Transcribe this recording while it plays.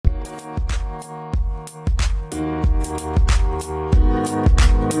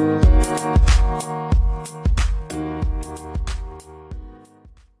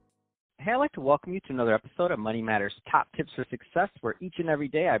like to welcome you to another episode of Money Matters Top Tips for Success, where each and every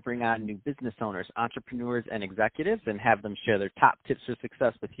day I bring on new business owners, entrepreneurs, and executives and have them share their top tips for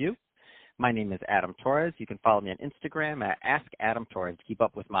success with you. My name is Adam Torres. You can follow me on Instagram at AskAdamTorres to keep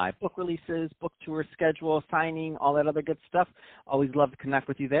up with my book releases, book tour schedule, signing, all that other good stuff. Always love to connect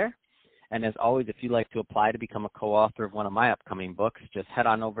with you there. And as always, if you'd like to apply to become a co-author of one of my upcoming books, just head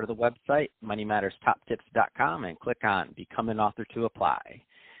on over to the website, moneymatterstoptips.com, and click on Become an Author to apply.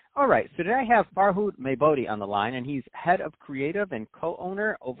 All right, so today I have Farhood Maybodi on the line, and he's head of creative and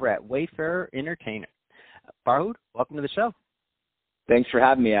co-owner over at Wayfarer Entertainment. Farhood, welcome to the show. Thanks for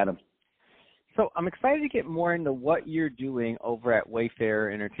having me, Adam. So I'm excited to get more into what you're doing over at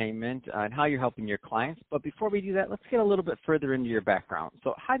Wayfarer Entertainment and how you're helping your clients. But before we do that, let's get a little bit further into your background.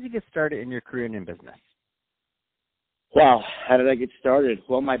 So how did you get started in your career and in business? Wow, how did I get started?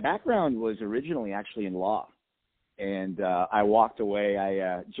 Well, my background was originally actually in law. And I walked away.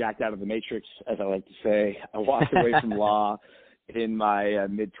 I jacked out of the matrix, as I like to say. I walked away from law in my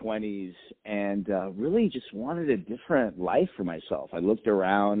mid-20s and really just wanted a different life for myself. I looked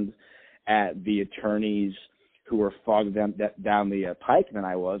around at the attorneys who were farther down the pike than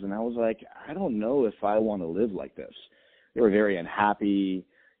I was, and I was like, I don't know if I want to live like this. They were very unhappy.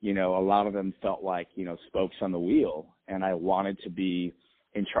 You know, a lot of them felt like, spokes on the wheel, and I wanted to be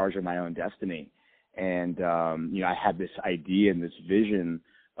in charge of my own destiny. And, I had this idea and this vision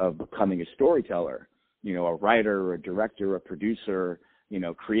of becoming a storyteller, a writer, a director, a producer,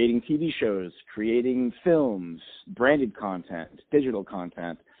 creating TV shows, creating films, branded content, digital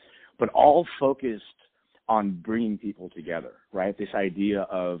content, but all focused on bringing people together, right? This idea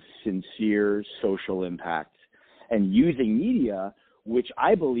of sincere social impact and using media, which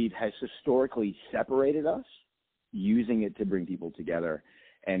I believe has historically separated us, using it to bring people together.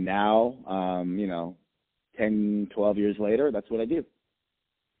 And now, 10, 12 years later, that's what I do.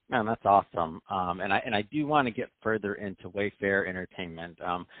 Man, that's awesome. And I do want to get further into Wayfarer Entertainment.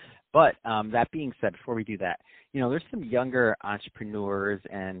 But that being said, before we do that, there's some younger entrepreneurs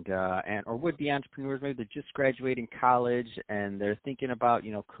and or would-be entrepreneurs, maybe they're just graduating college and they're thinking about,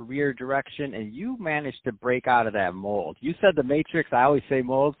 career direction, and you managed to break out of that mold. You said the matrix, I always say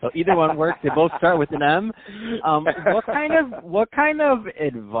mold, so either one works. They both start with an M. What kind of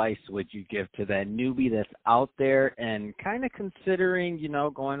advice would you give to that newbie that's out there and kind of considering,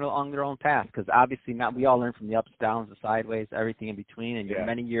 going along their own path? Because obviously not, we all learn from the ups, downs, the sideways, everything in between, and you're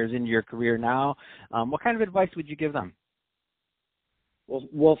many years into your career now. What kind of advice would you give them?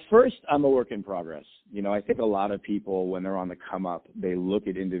 Well, first, I'm a work in progress. I think a lot of people, when they're on the come up, they look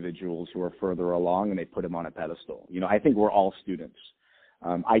at individuals who are further along and they put them on a pedestal. I think we're all students.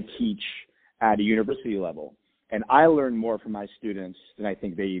 I teach at a university level, and I learn more from my students than I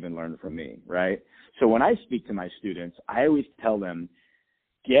think they even learn from me, right? So when I speak to my students, I always tell them,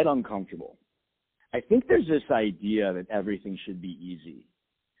 get uncomfortable. I think there's this idea that everything should be easy.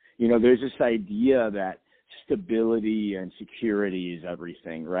 There's this idea that stability and security is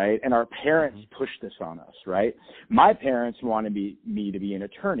everything, right? And our parents push this on us, right? My parents wanted me to be an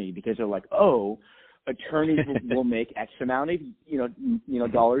attorney because they're like, oh, attorneys will make X amount of,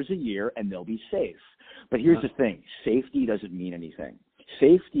 dollars a year and they'll be safe. But here's the thing. Safety doesn't mean anything.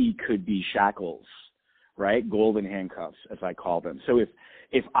 Safety could be shackles, right? Golden handcuffs, as I call them. So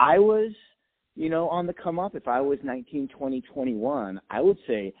if I was, on the come up, if I was 19, 20, 21, I would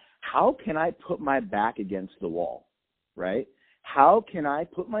say, how can I put my back against the wall, right? How can I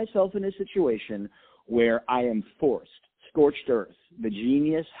put myself in a situation where I am forced, scorched earth? The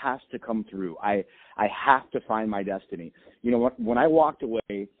genius has to come through. I have to find my destiny. When I walked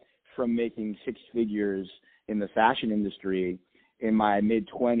away from making six figures in the fashion industry in my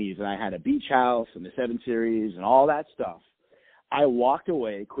mid-20s, and I had a beach house and the 7 Series and all that stuff, I walked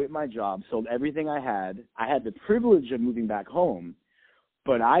away, quit my job, sold everything I had. I had the privilege of moving back home,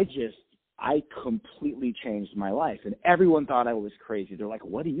 but I completely changed my life. And everyone thought I was crazy. They're like,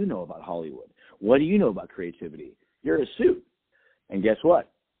 what do you know about Hollywood? What do you know about creativity? You're a suit. And guess what?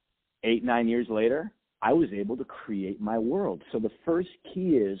 8, 9 years later, I was able to create my world. So the first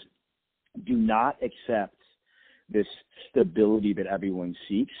key is, do not accept this stability that everyone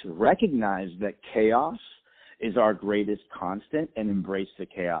seeks. Recognize that chaos is our greatest constant and embrace the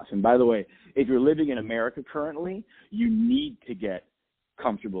chaos. And by the way, if you're living in America currently, you need to get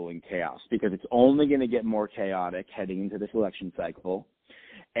comfortable in chaos because it's only going to get more chaotic heading into this election cycle.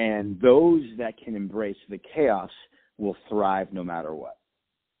 And those that can embrace the chaos will thrive no matter what.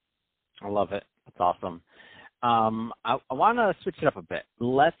 I love it. That's awesome. I want to switch it up a bit.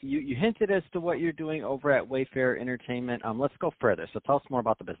 You hinted as to what you're doing over at Wayfarer Entertainment. Let's go further. So tell us more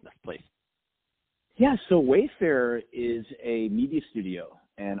about the business, please. Yeah, so Wayfarer is a media studio,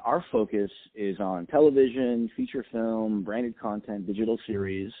 and our focus is on television, feature film, branded content, digital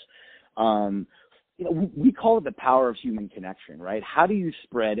series. We call it the power of human connection, right? How do you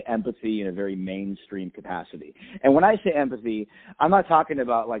spread empathy in a very mainstream capacity? And when I say empathy, I'm not talking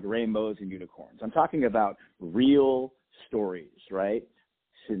about like rainbows and unicorns. I'm talking about real stories, right?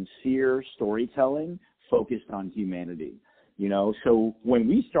 Sincere storytelling focused on humanity. So when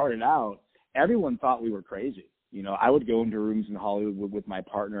we started out, everyone thought we were crazy. I would go into rooms in Hollywood with my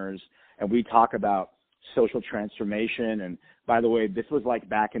partners, and we talk about social transformation. And by the way, this was like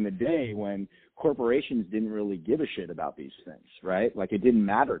back in the day when corporations didn't really give a shit about these things, right? Like it didn't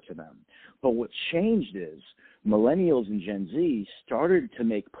matter to them. But what changed is millennials and Gen Z started to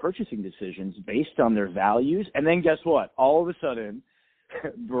make purchasing decisions based on their values. And then guess what? All of a sudden,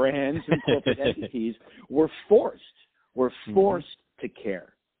 brands and corporate entities were forced to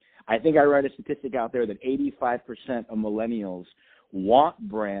care. I think I read a statistic out there that 85% of millennials want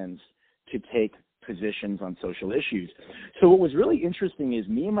brands to take positions on social issues. So what was really interesting is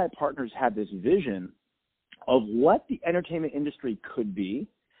me and my partners had this vision of what the entertainment industry could be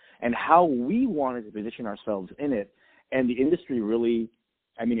and how we wanted to position ourselves in it. And the industry really,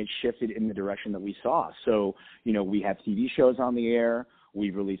 it shifted in the direction that we saw. So, we have TV shows on the air.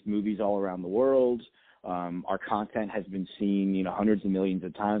 We've released movies all around the world. Our content has been seen, hundreds of millions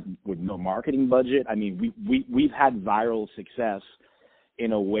of times with no marketing budget. We've had viral success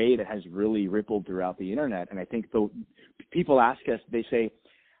in a way that has really rippled throughout the internet. And I think people ask us, they say,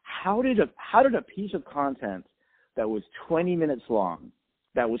 how did a piece of content that was 20 minutes long,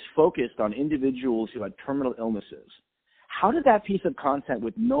 that was focused on individuals who had terminal illnesses, how did that piece of content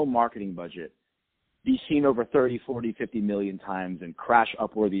with no marketing budget be seen over 30, 40, 50 million times and crash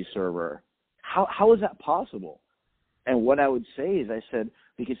Upworthy server? How is that possible? And what I would say is, I said,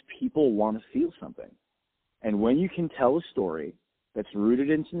 because people want to feel something. And when you can tell a story that's rooted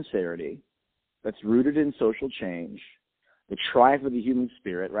in sincerity, that's rooted in social change, the triumph of the human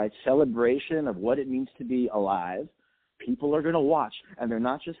spirit, right? Celebration of what it means to be alive, people are going to watch. And they're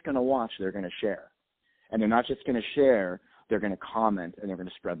not just going to watch, they're going to share. And they're not just going to share, they're going to comment, and they're going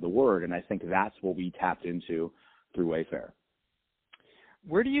to spread the word. And I think that's what we tapped into through Wayfair.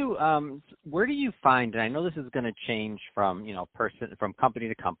 Where do you find, and I know this is going to change from from company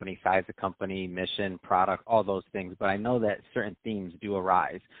to company, size of company, mission, product, all those things, but I know that certain themes do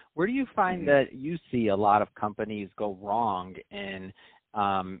arise. Where do you find that you see a lot of companies go wrong in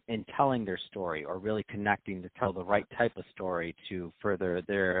telling their story, or really connecting to tell the right type of story to further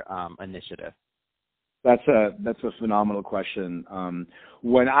their initiative? That's a phenomenal question.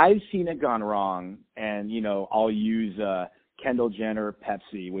 When I've seen it gone wrong, and I'll use Kendall Jenner,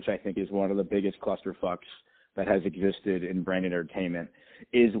 Pepsi, which I think is one of the biggest clusterfucks that has existed in brand entertainment,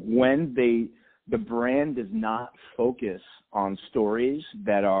 is when the brand does not focus on stories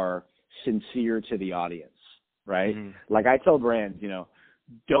that are sincere to the audience, right? Mm-hmm. Like I tell brands,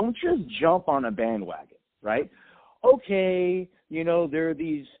 don't just jump on a bandwagon, right? Okay, there are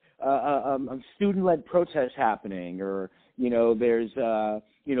these student-led protests happening, or there's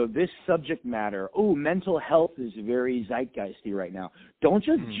this subject matter. Oh, mental health is very zeitgeisty right now. Don't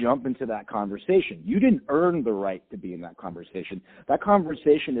just jump into that conversation. You didn't earn the right to be in that conversation. That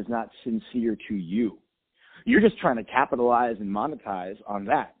conversation is not sincere to you. You're just trying to capitalize and monetize on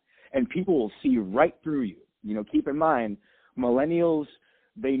that, and people will see right through you. Keep in mind, millennials,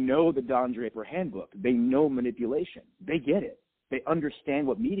 they know the Don Draper handbook. They know manipulation. They get it. They understand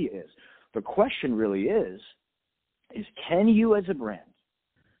what media is. The question really is can you as a brand,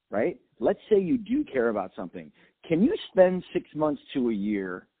 right? Let's say you do care about something. Can you spend 6 months to a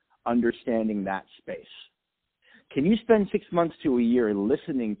year understanding that space? Can you spend 6 months to a year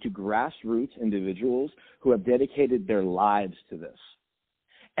listening to grassroots individuals who have dedicated their lives to this?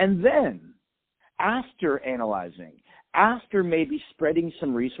 And then, after analyzing, after maybe spreading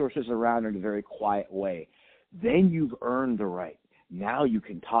some resources around in a very quiet way, then you've earned the right. Now you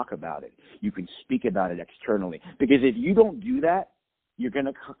can talk about it. You can speak about it externally. Because if you don't do that, you're going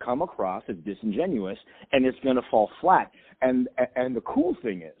to come across as disingenuous, and it's going to fall flat. And the cool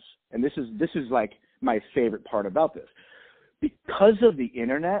thing is, and this is like my favorite part about this, because of the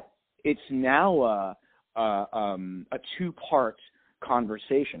internet, it's now a two-part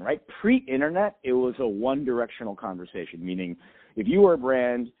conversation, right? Pre-internet, it was a one-directional conversation, meaning if you were a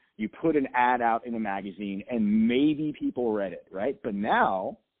brand, you put an ad out in a magazine and maybe people read it, right? But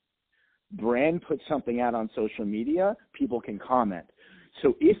now, brand puts something out on social media, people can comment.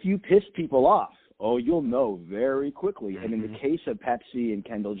 So if you piss people off, you'll know very quickly. And in the case of Pepsi and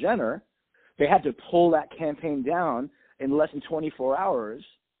Kendall Jenner, they had to pull that campaign down in less than 24 hours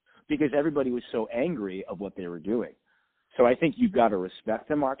because everybody was so angry of what they were doing. So I think you've got to respect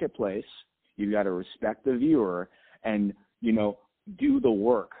the marketplace. You've got to respect the viewer and, do the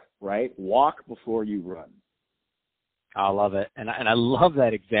work, right? Walk before you run. I love it. And I love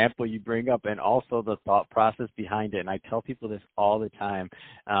that example you bring up and also the thought process behind it. And I tell people this all the time.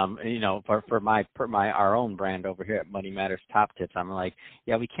 For our own brand over here at Money Matters Top Tips, I'm like,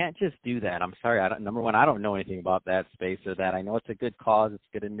 yeah, we can't just do that. I'm sorry. Number one, I don't know anything about that space or that. I know it's a good cause. It's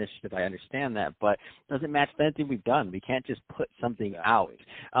a good initiative. I understand that, but it doesn't match anything we've done. We can't just put something out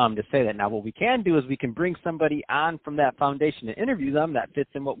to say that. Now, what we can do is we can bring somebody on from that foundation and interview them that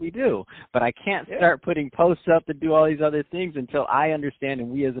fits in what we do. But I can't start putting posts up to do all these other things until I understand and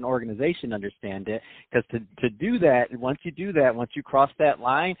we as an organization understand it. Because to do that, once you cross that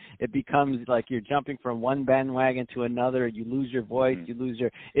line, it becomes like you're jumping from one bandwagon to another. You lose your voice. You lose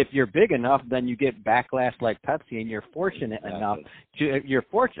if you're big enough, then you get backlash like Pepsi, and you're fortunate enough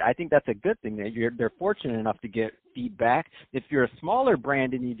I think that's a good thing that they're fortunate enough to get feedback. If you're a smaller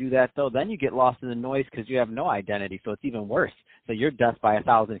brand and you do that, though, then you get lost in the noise because you have no identity, so it's even worse. So you're death by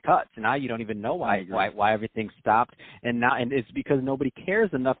 1,000 cuts. And now you don't even know why everything stopped, and it's because nobody cares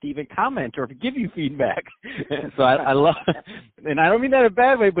enough to even comment or to give you feedback. So I love, and I don't mean that in a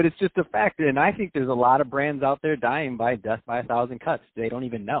bad way, but it's just a fact. And I think there's a lot of brands out there dying by death by 1,000 cuts. They don't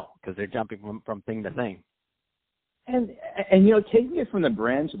even know because they're jumping from thing to thing. And taking it from the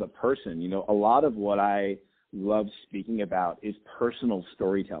brand to the person, a lot of what I love speaking about is personal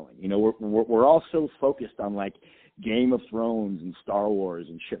storytelling. We're all so focused on like Game of Thrones and Star Wars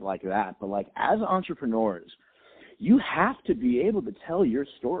and shit like that. But like as entrepreneurs, you have to be able to tell your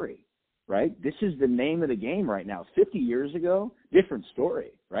story, right? This is the name of the game right now. 50 years ago, different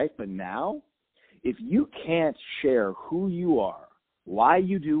story, right? But now, if you can't share who you are, why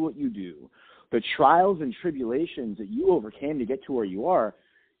you do what you do, the trials and tribulations that you overcame to get to where you are,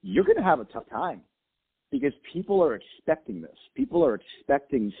 you're going to have a tough time because people are expecting this. People are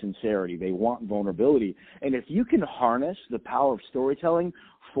expecting sincerity. They want vulnerability. And if you can harness the power of storytelling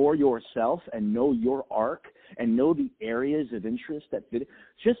for yourself and know your arc and know the areas of interest that fit,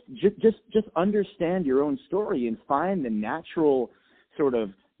 just understand your own story and find the natural sort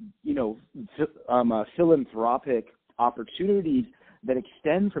of, philanthropic opportunities that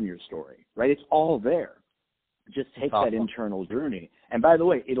extend from your story, right? It's all there. Just take that internal journey. And by the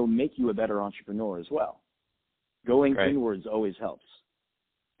way, it'll make you a better entrepreneur as well. Going inwards always helps.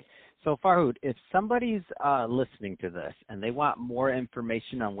 So Farhud, if somebody's listening to this and they want more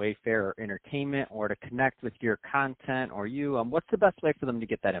information on Wayfair or entertainment or to connect with your content or you, what's the best way for them to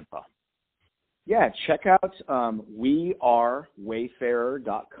get that info? Yeah, check out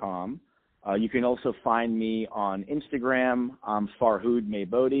wearewayfarer.com. You can also find me on Instagram. I'm Farhud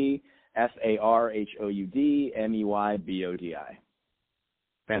Meybodi, FarhoudMeybodi.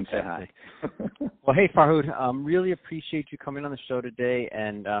 Fantastic. Well, hey, Farhud, really appreciate you coming on the show today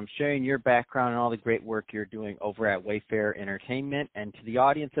and sharing your background and all the great work you're doing over at Wayfair Entertainment. And to the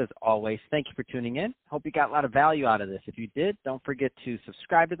audience, as always, thank you for tuning in. Hope you got a lot of value out of this. If you did, don't forget to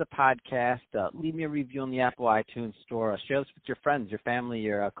subscribe to the podcast, leave me a review on the Apple iTunes Store, share this with your friends, your family,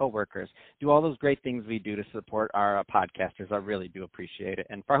 your coworkers. Do all those great things we do to support our podcasters. I really do appreciate it.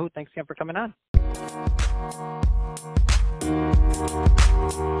 And Farhud, thanks again for coming on.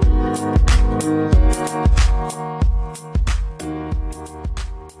 Thank you.